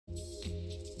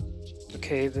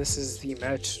Okay, this is the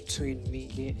match between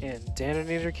me and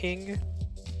DantorKing.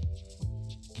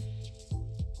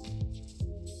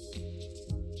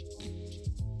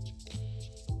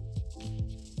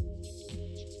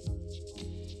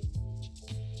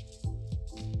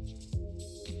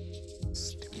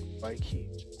 Stupid bike key.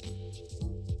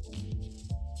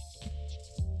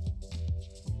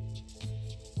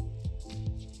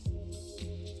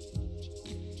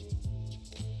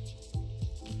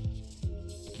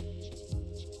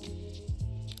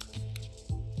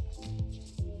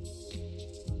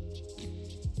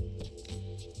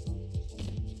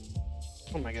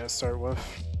 What am I gonna start with?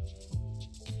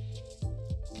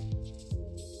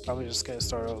 Probably just gonna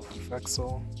start off with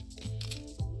Vexel.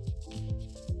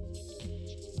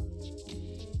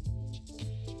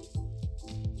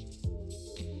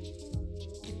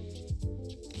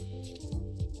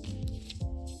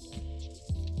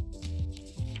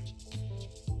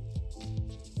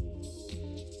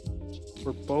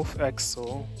 We're both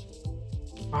Exel.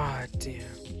 Ah, damn.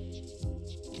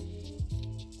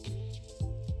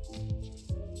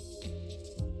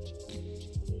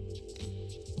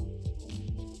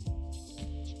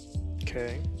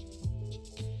 Okay.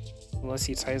 Unless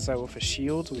he ties that with a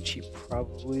shield, which he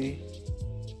probably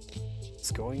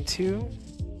is going to.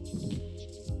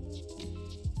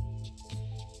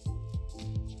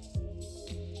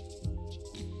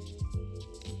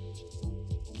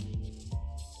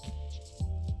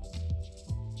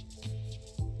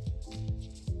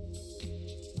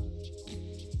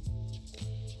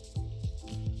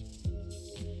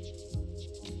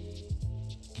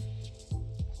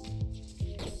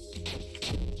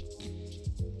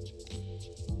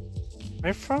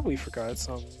 I probably forgot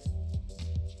some.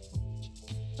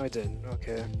 I didn't,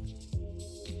 okay.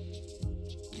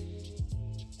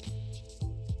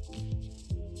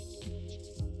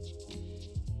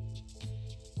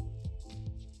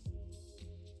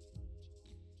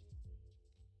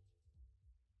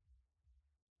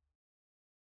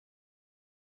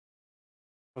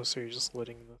 Oh, so you're just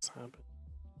letting this happen.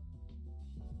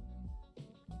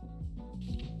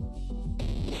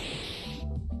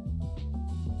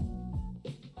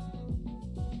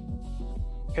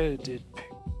 Kinda did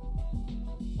pick.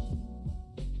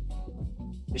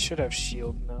 They should have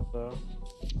shield now though.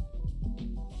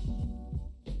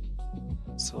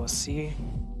 So let's see.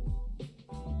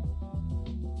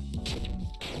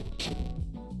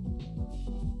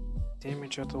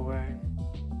 Damage out the way.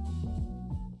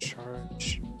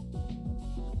 Charge.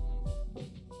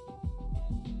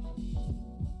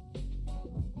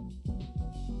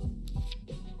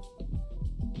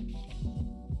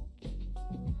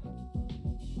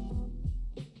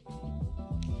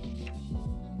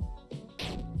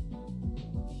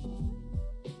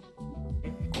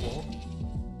 Cool.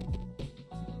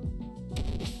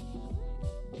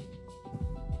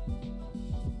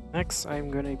 Next,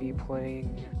 I'm gonna be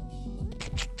playing.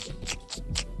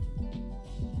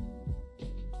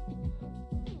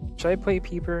 Should I play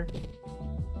Peeper?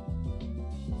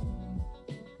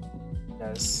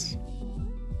 Yes.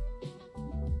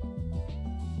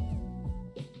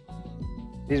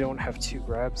 They don't have 2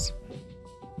 grabs.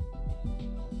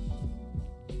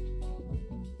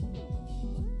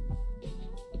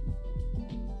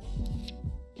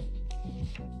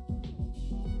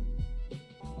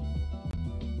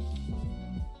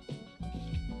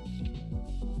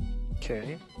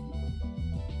 Okay.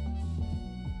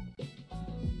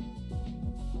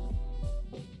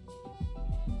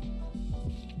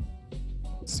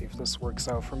 Let's see if this works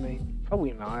out for me.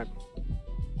 Probably not.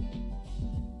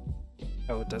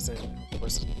 Oh, it doesn't, of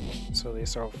course. So they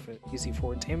start off with easy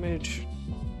 4 damage.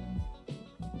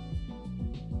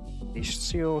 They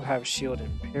still have shield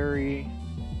and parry.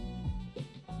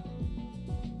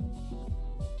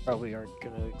 Probably aren't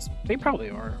gonna. They probably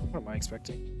are. What am I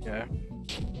expecting? Yeah.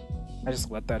 I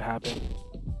just let that happen.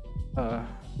 But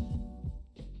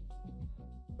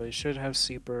it should have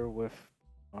super with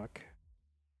block.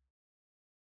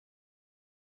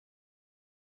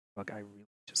 Fuck, I really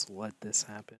just let this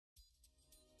happen.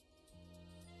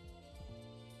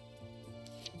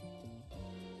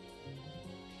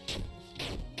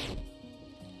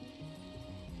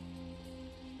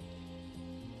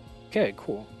 Okay,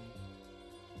 cool.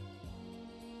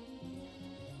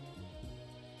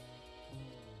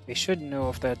 They should know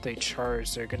if that they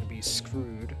charge, they're gonna be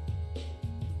screwed.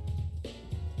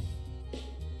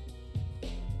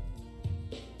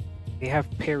 They have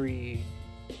parry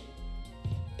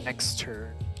next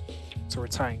turn, so we're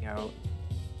tying out.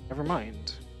 Never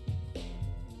mind.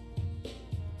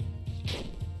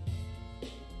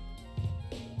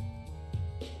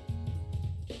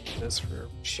 this for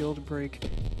shield break.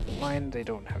 Never mind, they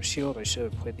don't have shield. I should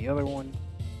have played the other one.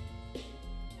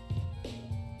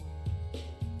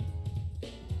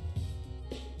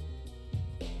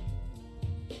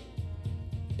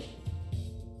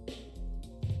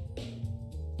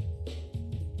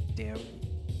 Damn.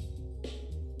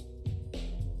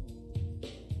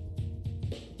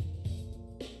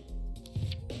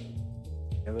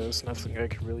 Yeah, there's nothing I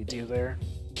could really do there.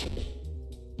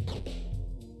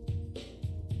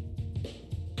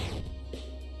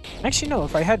 Actually, no,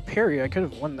 if I had parry, I could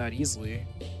have won that easily.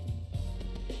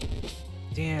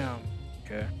 Damn.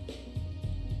 Okay.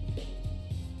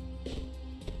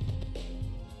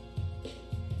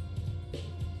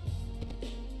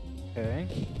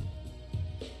 Okay.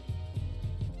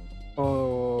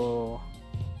 Oh.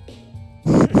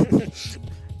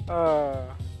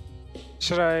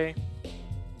 Should I?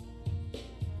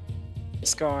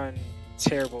 It's gone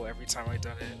terrible every time I've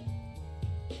done it.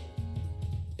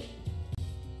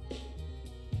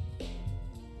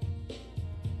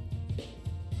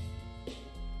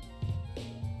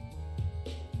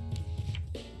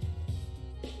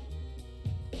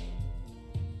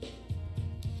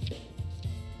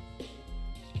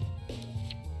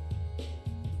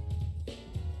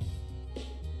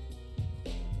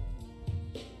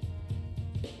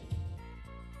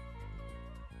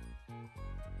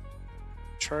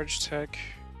 Charge tech.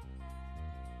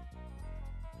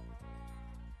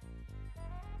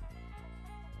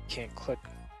 Can't click.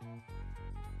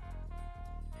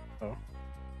 Oh,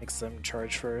 makes them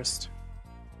charge first.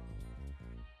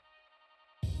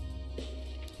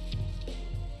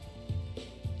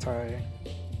 Tie.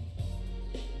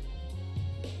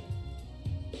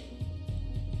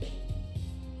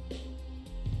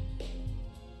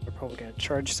 We're probably gonna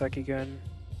charge tech again.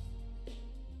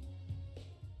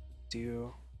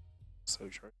 Do so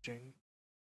charging.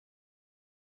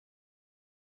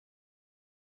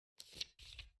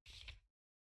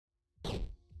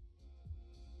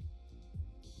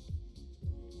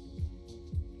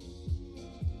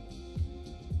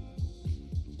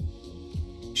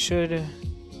 Should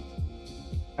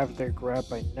have their grab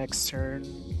by next turn.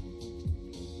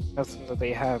 Nothing that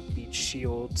they have beat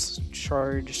shields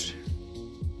charged.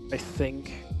 I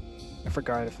think. I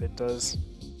forgot if it does.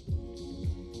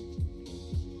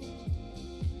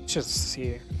 Just see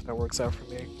if that works out for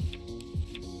me.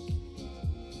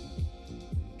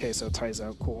 Okay, so it ties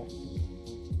out, cool.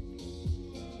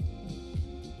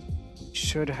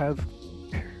 Should have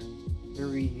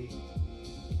very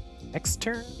next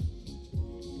turn.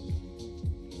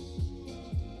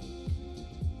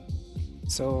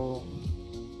 So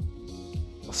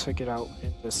let's figure it out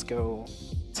and just go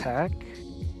attack.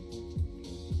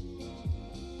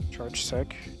 Charge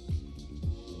tech.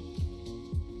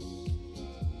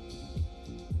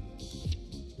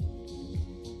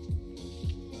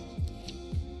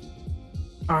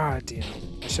 Ah, damn.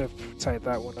 I should have tied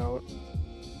that one out.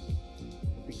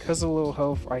 Because of low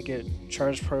health, I get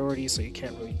charge priority, so you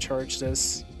can't really charge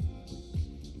this.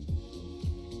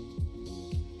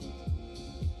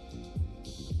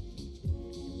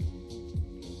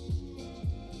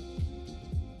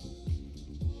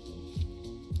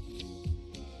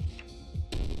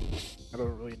 I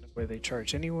don't really know where they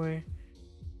charge anyway.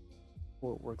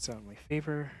 Well, it works out in my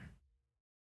favor.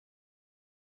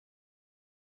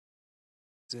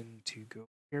 In to go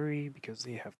carry because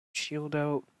they have shield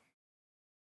out.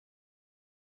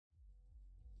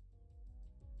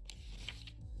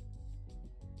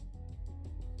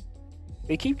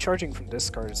 They keep charging from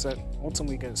discard. Is that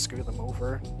ultimately going to screw them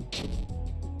over?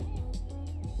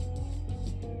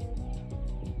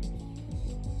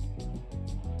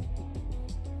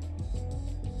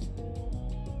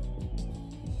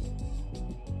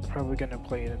 Probably going to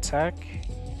play an attack.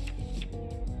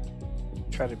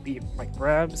 Try to beat my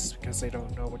grabs because they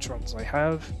don't know which ones I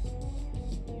have.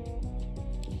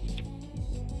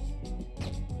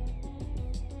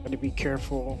 Gotta be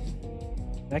careful.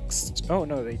 Next. Oh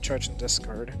no, they charge and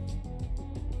discard.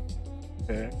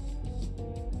 Okay.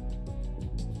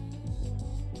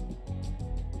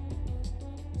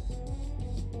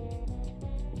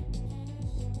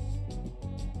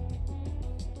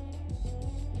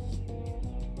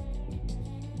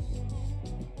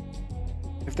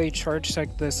 If they charge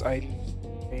tech this, I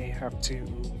may have to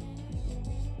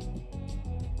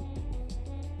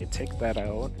take that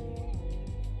out.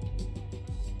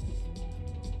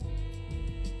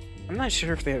 I'm not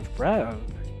sure if they have grab.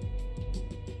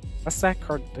 That's that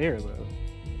card there though,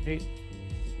 right?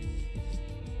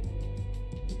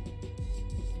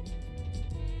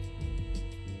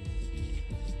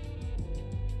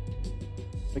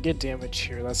 get damage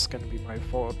here, that's gonna be my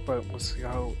fault, but we'll see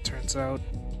how it turns out.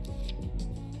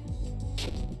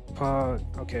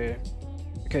 Okay.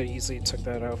 I could easily took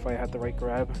that out if I had the right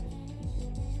grab.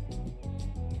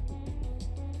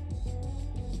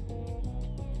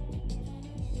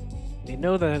 They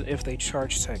know that if they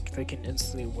charge tech, they can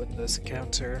instantly win this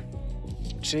encounter.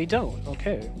 Which they don't,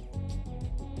 okay.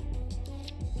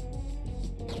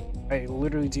 I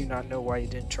literally do not know why you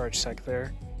didn't charge tech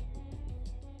there.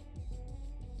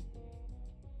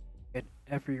 Had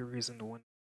every reason to win.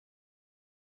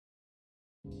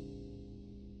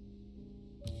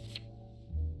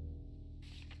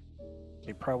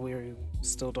 They probably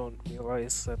still don't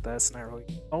realize that that's not really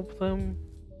gonna help them.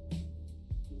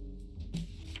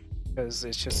 Because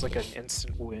it's just like an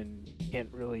instant win. You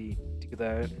can't really do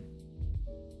that.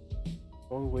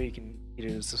 The only way you can beat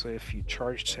it is this way if you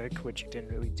charge tech, which you didn't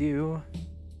really do.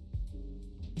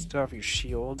 Still have your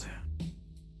shield.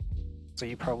 So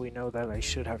you probably know that I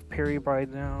should have parry by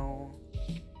now.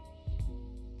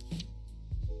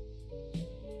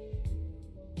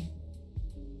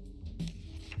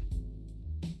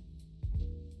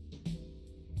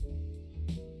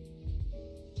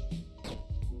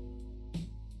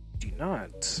 Do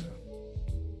not.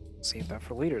 Save that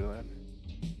for later then.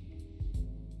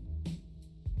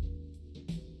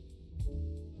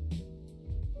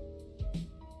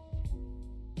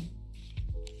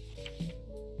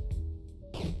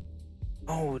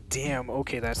 Oh damn,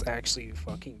 okay, that's actually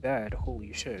fucking bad.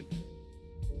 Holy shit.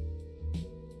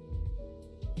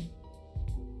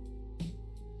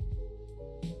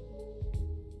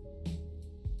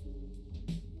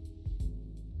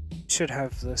 Should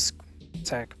have this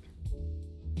attack.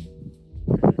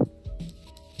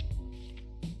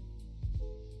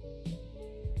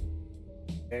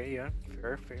 Okay, yeah,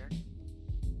 fair.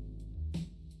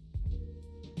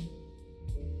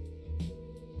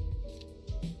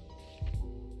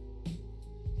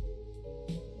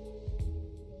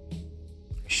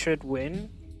 Should win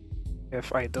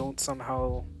if I don't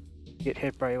somehow get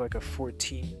hit by like a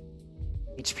 14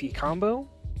 HP combo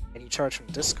and you charge from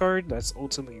discard. That's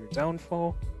ultimately your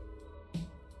downfall.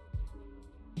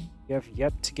 You have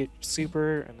yet to get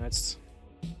super, and that's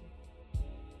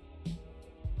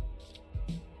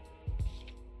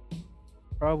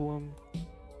problem.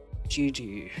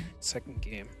 GG. Second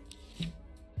game.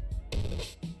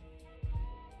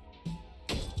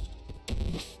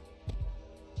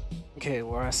 Okay,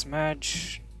 last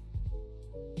match.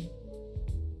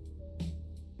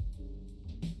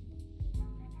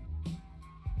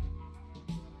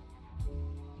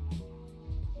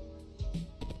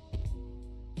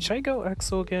 Should I go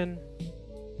Exo again?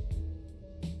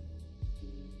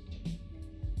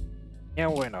 Yeah,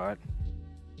 why not?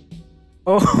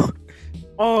 Oh,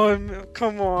 oh,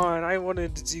 come on! I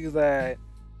wanted to do that.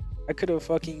 I could have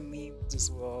fucking memed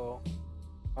as well.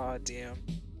 Aw, damn.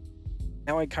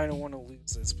 Now I kind of want to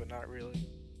lose this, but not really.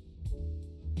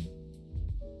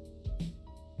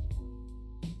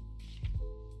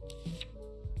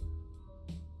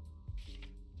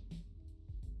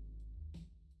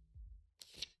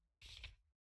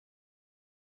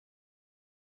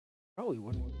 Probably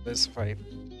wouldn't win this fight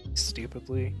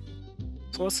stupidly.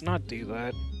 So let's not do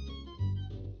that.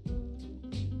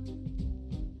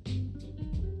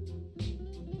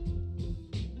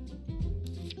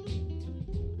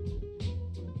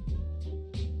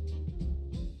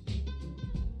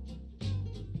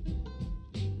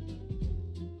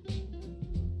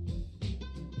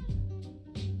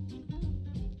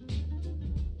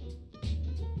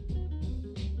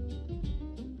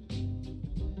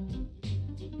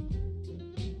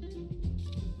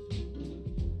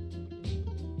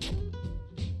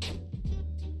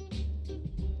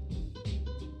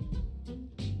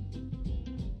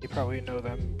 You probably know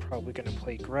that I'm probably gonna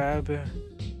play grab.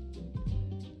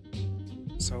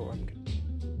 So I'm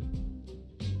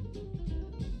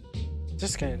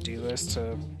just gonna do this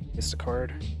to waste a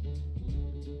card.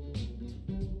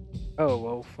 Oh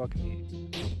well, fuck me.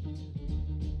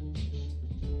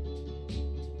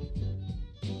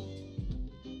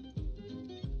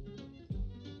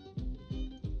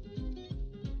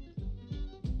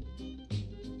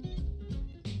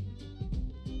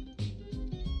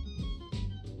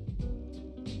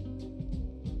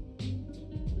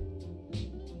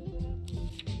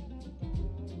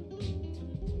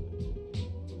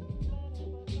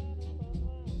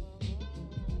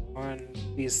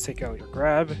 Please take out your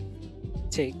grab.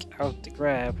 Take out the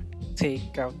grab.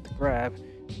 Take out the grab.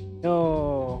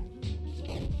 No.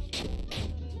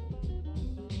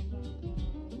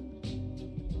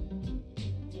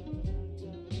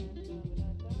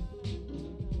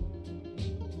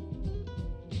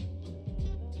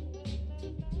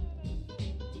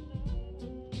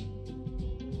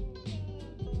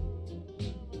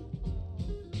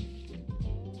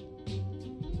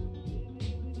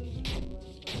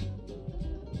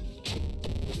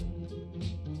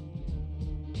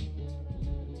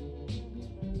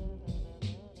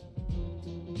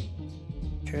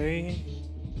 Okay.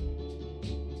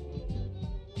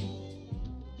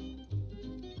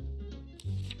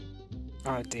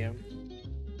 Ah, damn.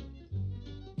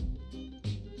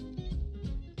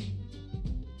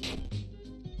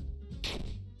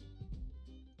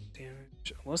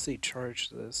 Damage. Unless they charge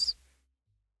this,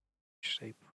 which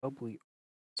they probably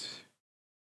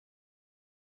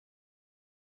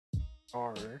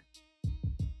are.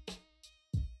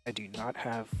 I do not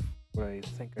have what I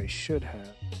think I should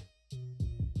have.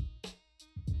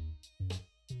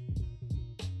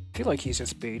 I feel like he's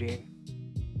just baiting.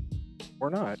 Or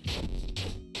not.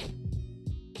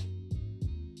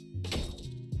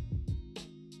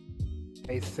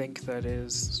 I think that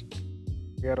is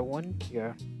 3 out of 1?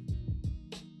 Yeah.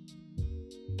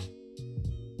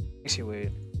 Actually,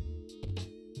 wait.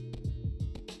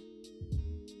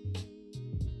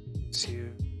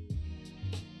 2.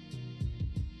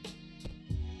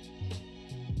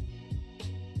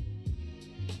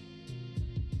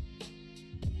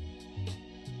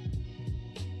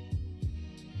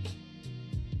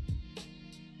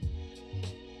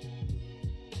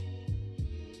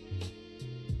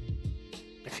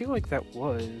 I feel like that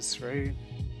was, right?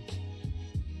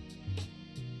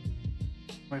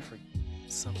 I forget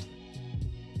something.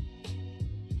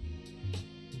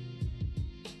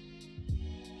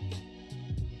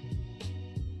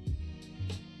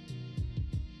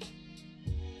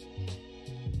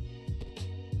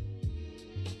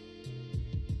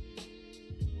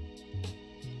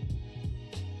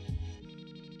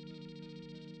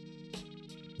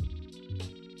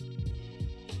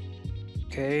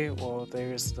 Okay, well,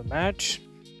 there's the match.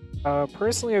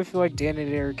 Personally, I feel like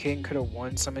DantorKing could have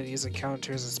won some of these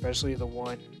encounters, especially the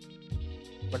one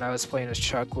when I was playing as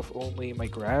Chuck with only my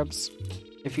grabs.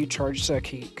 If he charged that,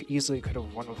 he easily could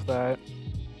have won with that.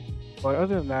 But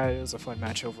other than that, it was a fun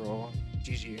match overall.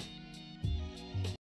 GG.